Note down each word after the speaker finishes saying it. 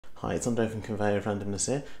Hi, it's Andre from Conveyor of Randomness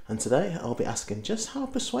here, and today I'll be asking just how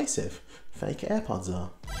persuasive fake AirPods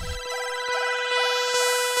are.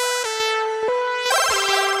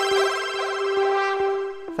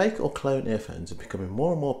 Fake or clone earphones are becoming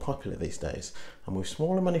more and more popular these days, and with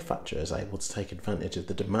smaller manufacturers able to take advantage of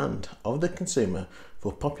the demand of the consumer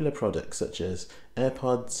for popular products such as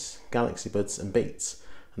AirPods, Galaxy Buds and Beats,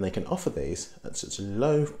 and they can offer these at such a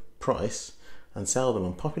low price and sell them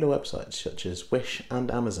on popular websites such as Wish and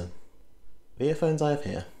Amazon. The earphones I have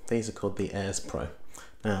here, these are called the AirPods Pro.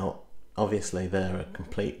 Now, obviously they're a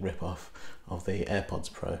complete rip-off of the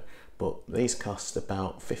AirPods Pro, but these cost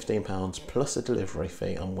about £15 plus a delivery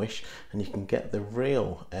fee on Wish, and you can get the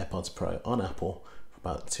real AirPods Pro on Apple for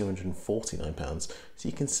about £249. So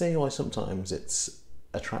you can see why sometimes it's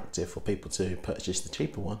attractive for people to purchase the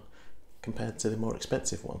cheaper one compared to the more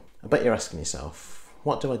expensive one. I bet you're asking yourself,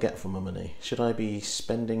 what do I get for my money? Should I be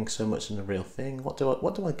spending so much on the real thing? What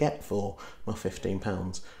do I get for my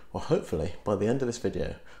 £15? Well, hopefully by the end of this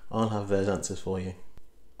video I'll have those answers for you.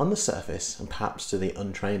 On the surface, and perhaps to the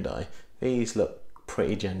untrained eye, these look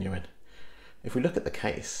pretty genuine. If we look at the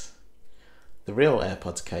case, the real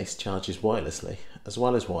AirPods case charges wirelessly as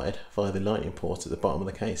well as wired via the lightning port at the bottom of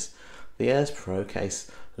the case. The AirPods Pro case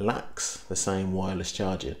lacks the same wireless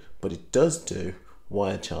charging, but it does do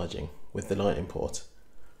wired charging with the lightning port.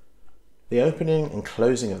 The opening and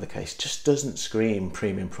closing of the case just doesn't scream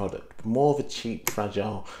premium product, but more of a cheap,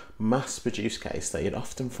 fragile, mass-produced case that you'd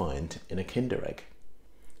often find in a Kinder Egg.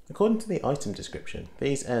 According to the item description,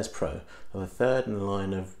 these AirPods Pro are the third in the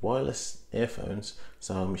line of wireless earphones,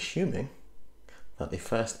 so I'm assuming that the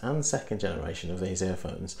first and second generation of these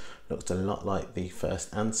earphones looked a lot like the first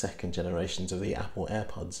and second generations of the Apple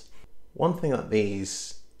AirPods. One thing that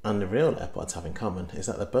these and the real AirPods have in common is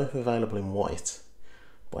that they're both available in white,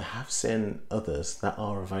 but I have seen others that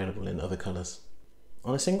are available in other colours.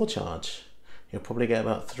 On a single charge, you'll probably get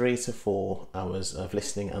about 3 to 4 hours of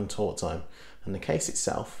listening and talk time, and the case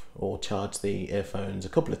itself will charge the earphones a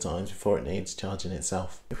couple of times before it needs charging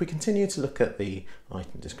itself. If we continue to look at the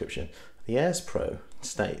item description, the AirPods Pro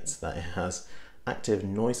states that it has active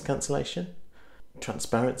noise cancellation,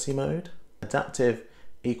 transparency mode, adaptive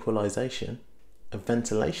equalization, a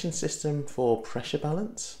ventilation system for pressure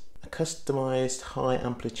balance, a customised high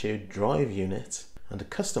amplitude drive unit, and a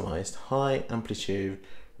customised high amplitude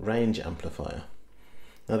range amplifier.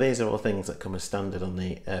 Now these are all things that come as standard on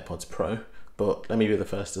the AirPods Pro, but let me be the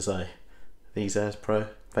first to say, these AirPods Pro,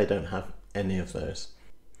 they don't have any of those.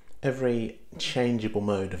 Every changeable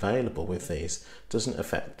mode available with these doesn't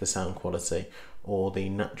affect the sound quality or the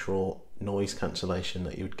natural noise cancellation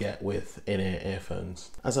that you would get with in-ear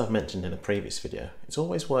earphones. As I've mentioned in a previous video, it's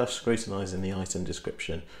always worth scrutinising the item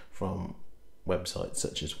description from websites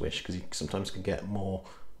such as Wish, because you sometimes can get more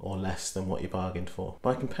or less than what you bargained for.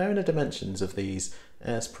 By comparing the dimensions of these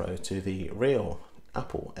AirPods Pro to the real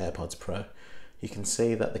Apple AirPods Pro, you can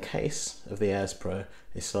see that the case of the AirPods Pro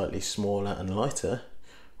is slightly smaller and lighter,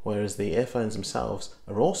 whereas the earphones themselves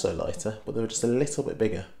are also lighter, but they're just a little bit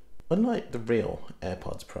bigger. Unlike the real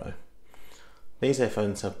AirPods Pro, these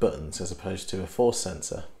earphones have buttons as opposed to a force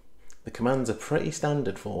sensor. The commands are pretty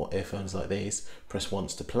standard for earphones like these. Press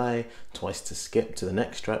once to play, twice to skip to the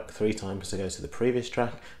next track, 3 times to go to the previous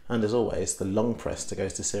track, and as always, the long press to go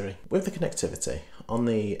to Siri. With the connectivity on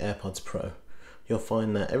the AirPods Pro, you'll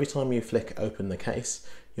find that every time you flick open the case,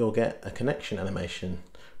 you'll get a connection animation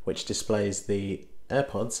which displays the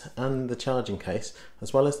AirPods and the charging case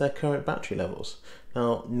as well as their current battery levels.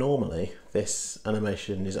 Now normally this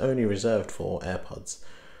animation is only reserved for AirPods,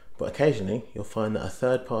 but occasionally you'll find that a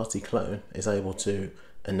third-party clone is able to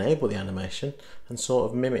enable the animation and sort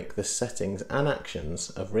of mimic the settings and actions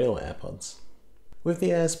of real AirPods. With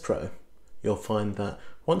the AirPods Pro, you'll find that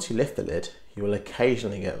once you lift the lid, you will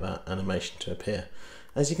occasionally get that animation to appear.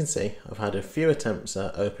 As you can see, I've had a few attempts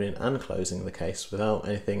at opening and closing the case without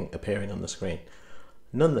anything appearing on the screen.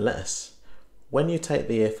 Nonetheless, when you take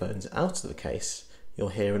the earphones out of the case, you'll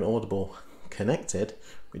hear an audible connected,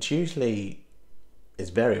 which usually is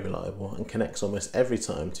very reliable and connects almost every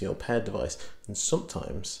time to your paired device and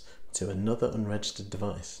sometimes to another unregistered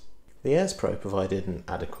device. The AirPods Pro provided an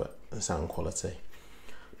adequate sound quality.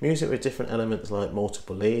 Music with different elements like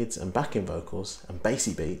multiple leads and backing vocals and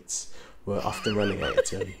bassy beats were often relegated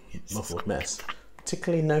to a muffled mess.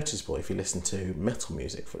 Particularly noticeable if you listen to metal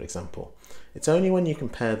music, for example. It's only when you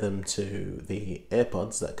compare them to the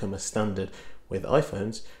AirPods that come as standard with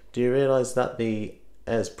iPhones do you realise that the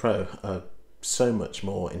AirPods Pro are so much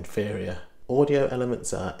more inferior. Audio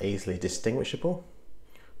elements are easily distinguishable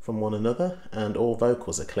from one another and all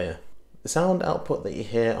vocals are clear. The sound output that you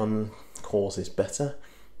hear on calls is better,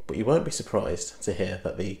 but you won't be surprised to hear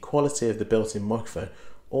that the quality of the built-in microphone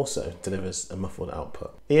also delivers a muffled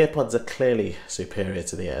output. The AirPods are clearly superior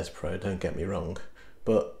to the Airs Pro, don't get me wrong,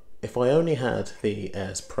 but if I only had the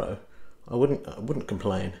Airs Pro, I wouldn't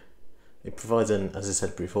complain. It provides as I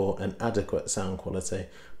said before, an adequate sound quality,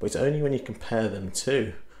 but it's only when you compare them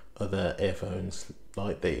to other earphones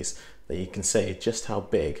like these that you can see just how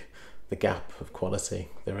big the gap of quality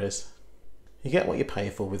there is. You get what you pay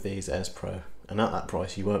for with these Airs Pro, and at that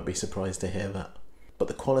price you won't be surprised to hear that. But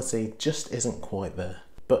the quality just isn't quite there.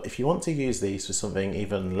 But if you want to use these for something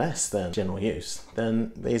even less than general use,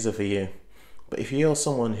 then these are for you. But if you're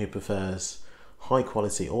someone who prefers high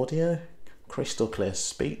quality audio, crystal clear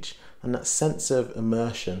speech, and that sense of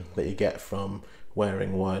immersion that you get from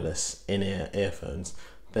wearing wireless in-ear earphones,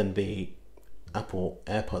 then the Apple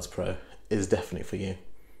AirPods Pro is definitely for you.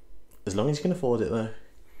 As long as you can afford it though,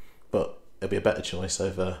 but it'll be a better choice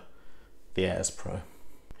over the Airs Pro.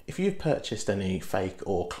 If you've purchased any fake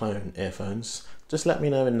or clone earphones, just let me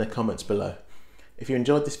know in the comments below. If you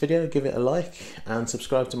enjoyed this video, give it a like and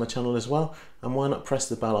subscribe to my channel as well, and why not press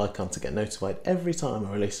the bell icon to get notified every time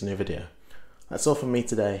I release a new video. That's all from me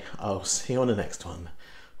today. I'll see you on the next one.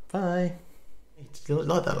 Bye. Did you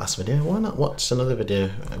like that last video? Why not watch another video,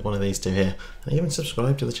 one of these two here, and even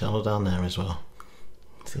subscribe to the channel down there as well.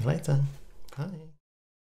 See you later. Bye.